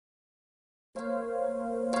I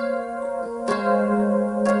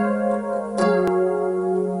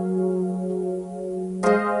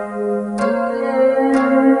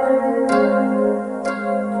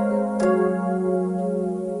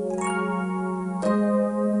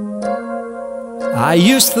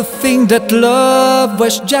used to think that love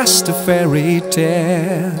was just a fairy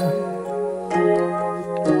tale,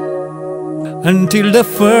 until the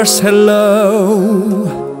first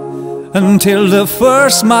hello, until the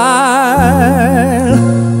first smile.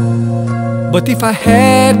 But if I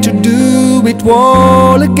had to do it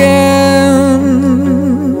all again,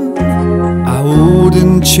 I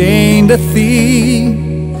wouldn't change a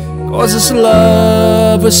thing, 'cause this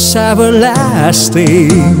love is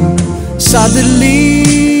everlasting. Suddenly,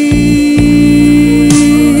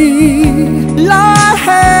 life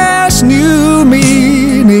has new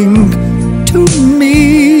meaning to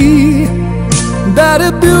me. That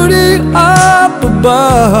the beauty up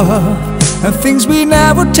above and things we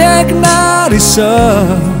never take notice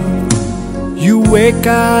of. You wake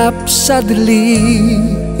up suddenly,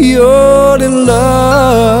 you're in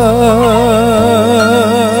love.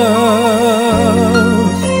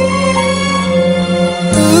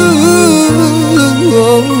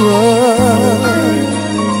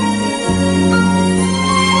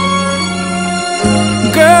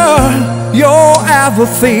 Girl, you're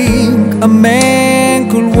everything a man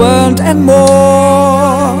could want and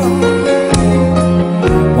more.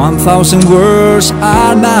 1,000 words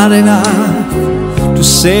are not enough to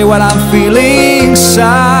say what I'm feeling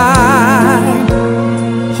inside.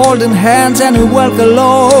 Holding hands and we walk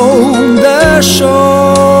along the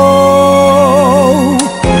shore.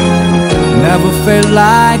 Never felt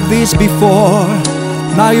like this before.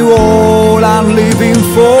 Now you're all I'm living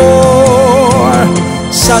for.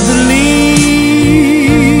 Suddenly,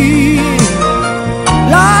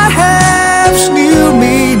 life has new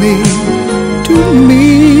meaning to me.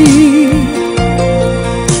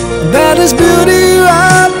 That is beauty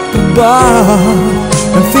up above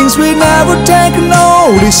and things we never take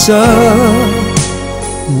notice of.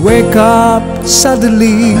 Wake up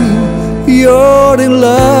suddenly, you're in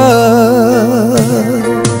love.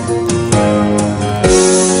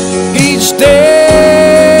 Each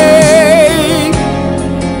day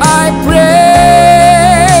I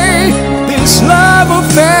pray this love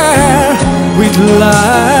affair will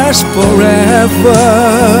last forever.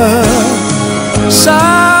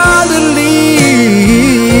 Suddenly,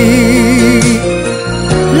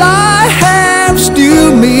 life has new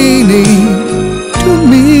meaning to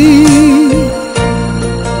me.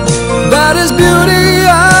 That is beauty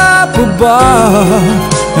up above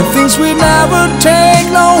and things we never take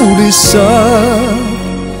notice of.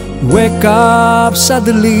 Wake up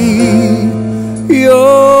suddenly,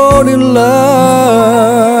 you're in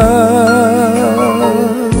love.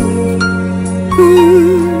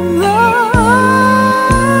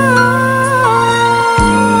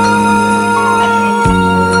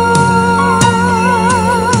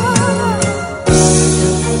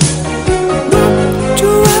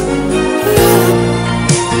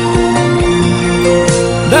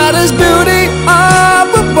 That is beauty up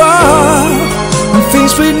above and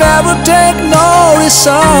things we never take notice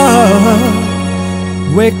of.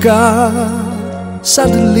 Wake up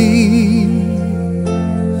suddenly,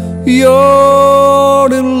 you're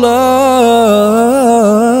in love.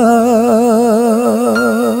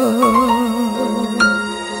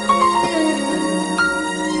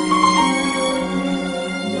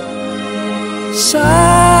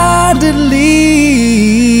 Suddenly,